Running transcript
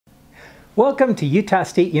Welcome to Utah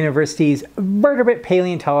State University's Vertebrate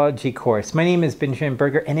Paleontology course. My name is Benjamin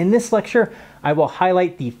Berger, and in this lecture, I will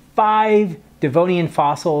highlight the 5 Devonian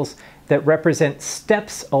fossils that represent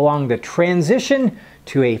steps along the transition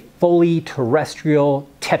to a fully terrestrial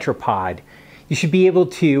tetrapod. You should be able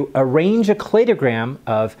to arrange a cladogram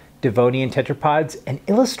of Devonian tetrapods and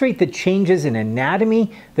illustrate the changes in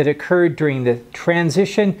anatomy that occurred during the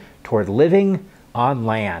transition toward living on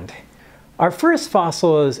land. Our first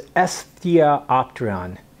fossil is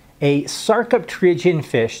Ichthyostega, a sarcopterygian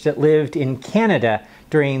fish that lived in Canada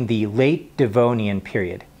during the late Devonian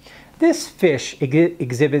period. This fish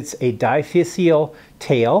exhibits a diaphyseal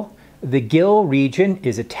tail, the gill region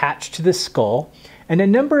is attached to the skull, and a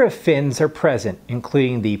number of fins are present,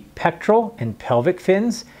 including the pectoral and pelvic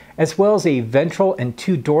fins, as well as a ventral and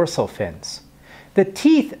 2 dorsal fins. The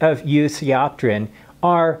teeth of Euceptron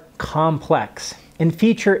are complex and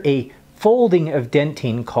feature a folding of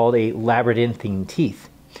dentine called a labyrinthine teeth,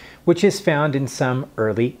 which is found in some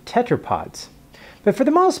early tetrapods. But for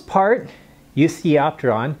the most part,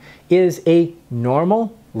 Euceptron is a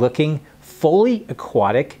normal-looking, fully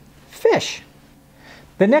aquatic fish.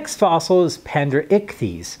 The next fossil is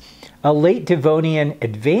Pandrichthys, a late Devonian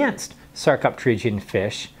advanced sarcopterygian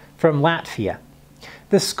fish from Latvia.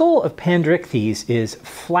 The skull of Pandrichthys is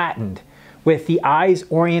flattened, with the eyes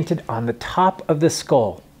oriented on the top of the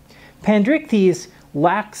skull. Pandrichthys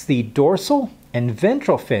lacks the dorsal and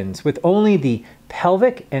ventral fins, with only the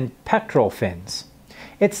pelvic and pectoral fins.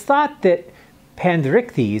 It's thought that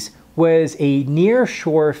Pandrichthys was a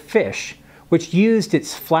near-shore fish which used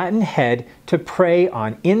its flattened head to prey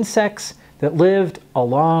on insects that lived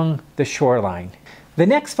along the shoreline. The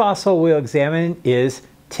next fossil we'll examine is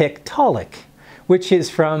Tiktaalik, which is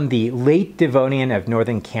from the late Devonian of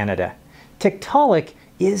northern Canada. Tiktaalik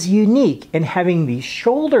is unique in having the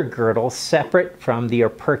shoulder girdle separate from the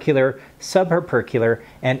opercular, subopercular,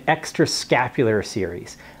 and extrascapular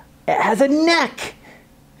series. It has a neck!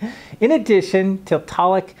 In addition,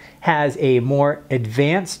 Tiktaalik has a more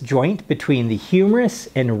advanced joint between the humerus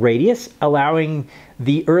and radius, allowing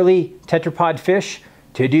the early tetrapod fish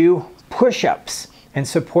to do push-ups and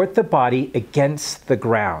support the body against the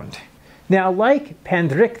ground. Now, like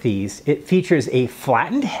Pandrichthys, it features a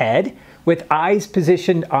flattened head with eyes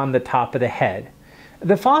positioned on the top of the head.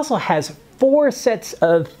 The fossil has 4 sets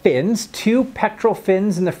of fins, 2 pectoral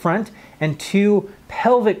fins in the front and 2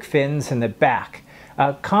 pelvic fins in the back.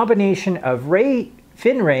 A combination of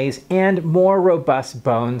fin rays and more robust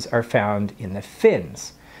bones are found in the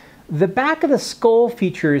fins. The back of the skull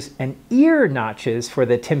features an ear notches for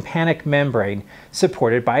the tympanic membrane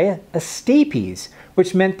supported by a stapes,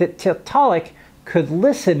 which meant that Tiktaalik could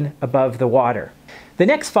listen above the water. The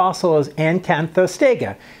next fossil is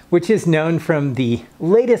Ankanthostega, which is known from the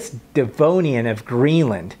latest Devonian of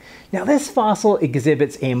Greenland. Now, this fossil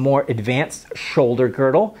exhibits a more advanced shoulder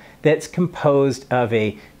girdle that's composed of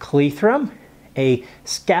a cleithrum, a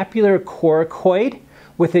scapular coracoid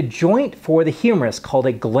with a joint for the humerus called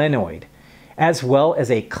a glenoid, as well as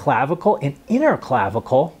a clavicle and inner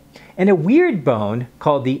clavicle, and a weird bone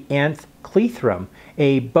called the anthocleithrum,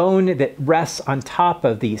 a bone that rests on top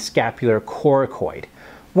of the scapular coracoid.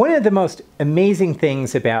 One of the most amazing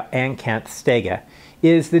things about Ankanthostega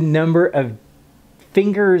is the number of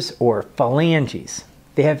fingers or phalanges.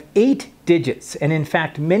 They have 8 digits, and in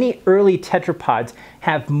fact, many early tetrapods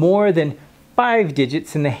have more than 5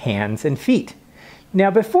 digits in the hands and feet. Now,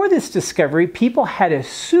 before this discovery, people had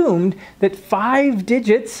assumed that 5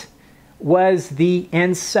 digits was the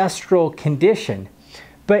ancestral condition.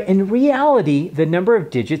 But in reality, the number of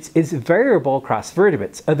digits is variable across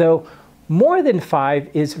vertebrates, although more than 5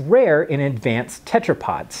 is rare in advanced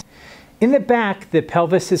tetrapods. In the back, the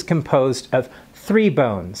pelvis is composed of 3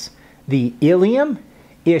 bones, the ilium,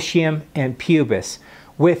 ischium, and pubis,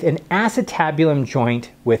 with an acetabulum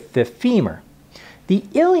joint with the femur. The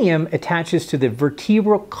ilium attaches to the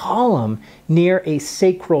vertebral column near a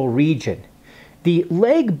sacral region. The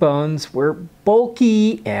leg bones were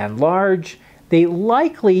bulky and large. They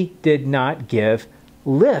likely did not give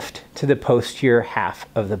lift to the posterior half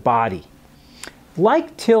of the body.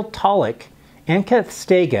 Like Tiktaalik,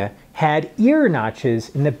 Ankanthostega had ear notches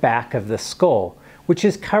in the back of the skull, which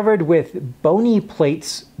is covered with bony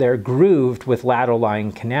plates that are grooved with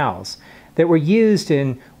lateral-lying canals that were used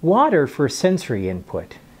in water for sensory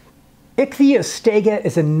input. Ichthyostega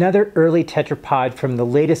is another early tetrapod from the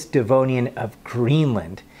latest Devonian of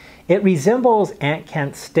Greenland. It resembles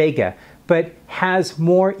Ankanthostega, but has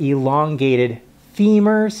more elongated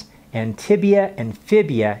femurs and tibia and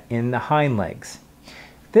fibia in the hind legs.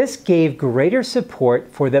 This gave greater support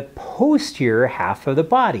for the posterior half of the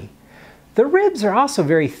body. The ribs are also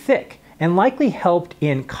very thick and likely helped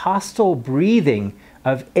in costal breathing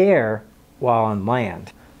of air while on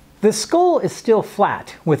land. The skull is still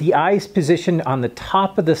flat, with the eyes positioned on the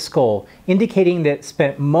top of the skull, indicating that it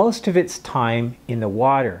spent most of its time in the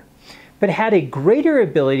water, but had a greater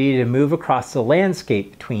ability to move across the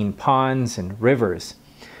landscape between ponds and rivers.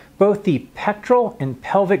 Both the pectoral and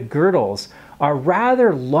pelvic girdles are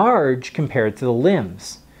rather large compared to the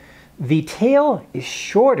limbs. The tail is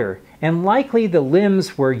shorter, and likely the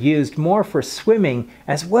limbs were used more for swimming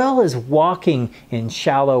as well as walking in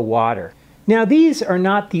shallow water. Now, these are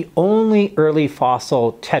not the only early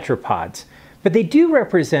fossil tetrapods, but they do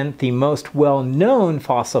represent the most well-known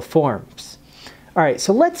fossil forms. All right,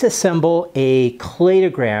 so let's assemble a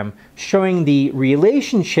cladogram showing the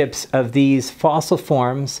relationships of these fossil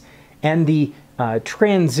forms and the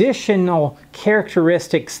transitional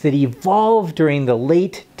characteristics that evolved during the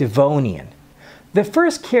late Devonian. The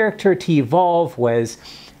first character to evolve was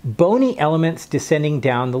bony elements descending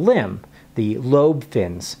down the limb, the lobe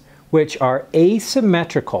fins, which are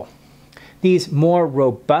asymmetrical. These more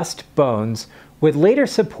robust bones would later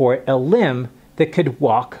support a limb that could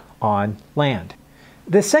walk on land.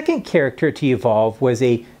 The second character to evolve was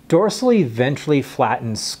a dorsally ventrally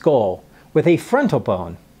flattened skull with a frontal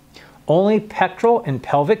bone, only pectoral and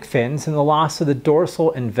pelvic fins, and the loss of the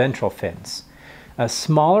dorsal and ventral fins, a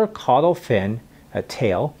smaller caudal fin, a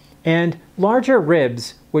tail, and larger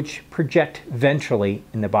ribs which project ventrally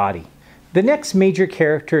in the body. The next major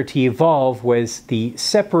character to evolve was the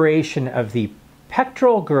separation of the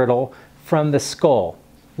pectoral girdle from the skull,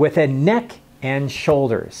 with a neck and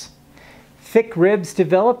shoulders. Thick ribs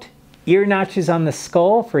developed, ear notches on the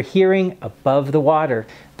skull for hearing above the water.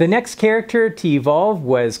 The next character to evolve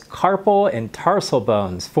was carpal and tarsal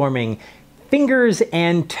bones, forming fingers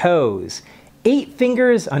and toes. 8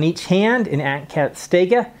 fingers on each hand in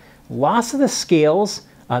Ankanthostega, loss of the scales,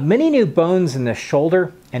 many new bones in the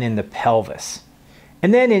shoulder and in the pelvis.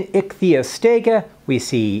 And then in Ichthyostega, we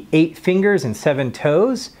see 8 fingers and 7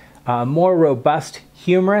 toes, more robust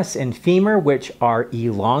humerus and femur, which are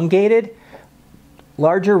elongated,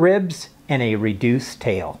 larger ribs, and a reduced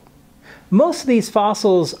tail. Most of these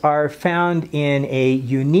fossils are found in a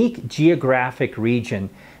unique geographic region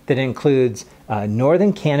that includes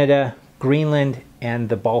northern Canada, Greenland, and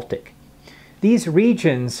the Baltic. These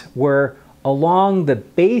regions were along the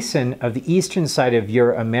basin of the eastern side of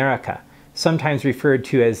Euramerica, sometimes referred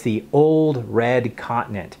to as the Old Red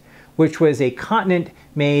Continent, which was a continent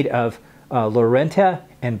made of Laurentia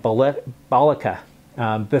and Baltica,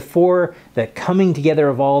 before the coming together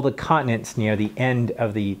of all the continents near the end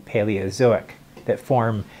of the Paleozoic that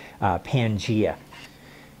form Pangaea.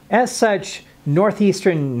 As such,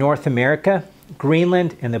 northeastern North America,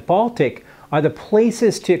 Greenland, and the Baltic are the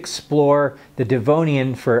places to explore the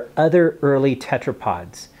Devonian for other early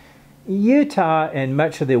tetrapods. Utah and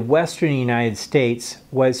much of the western United States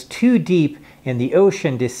was too deep in the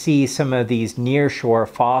ocean to see some of these nearshore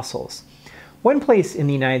fossils. One place in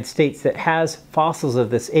the United States that has fossils of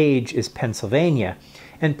this age is Pennsylvania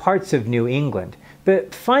and parts of New England,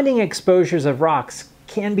 but finding exposures of rocks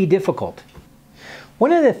can be difficult.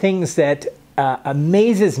 One of the things that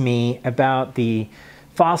amazes me about the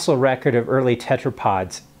fossil record of early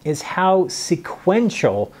tetrapods is how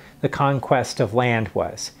sequential the conquest of land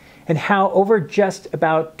was, and how over just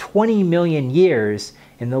about 20 million years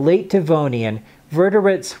in the late Devonian,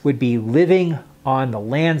 vertebrates would be living on the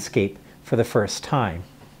landscape for the first time.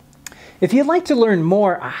 If you'd like to learn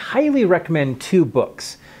more, I highly recommend 2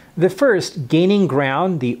 books. The first, Gaining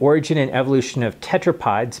Ground, The Origin and Evolution of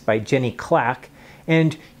Tetrapods by Jenny Clack,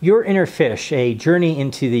 and Your Inner Fish, A Journey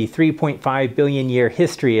into the 3.5 Billion Year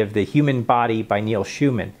History of the Human Body by Neil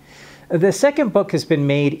Schumann. The second book has been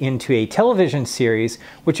made into a television series,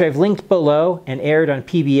 which I've linked below and aired on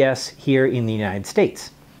PBS here in the United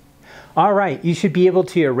States. All right, you should be able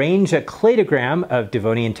to arrange a cladogram of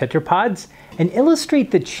Devonian tetrapods and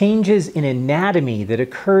illustrate the changes in anatomy that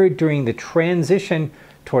occurred during the transition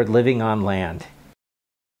toward living on land.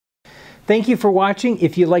 Thank you for watching.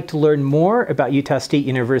 If you'd like to learn more about Utah State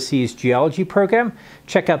University's geology program,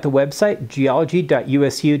 check out the website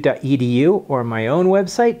geology.usu.edu or my own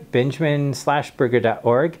website,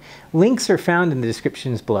 benjamin-berger.org. Links are found in the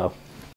descriptions below.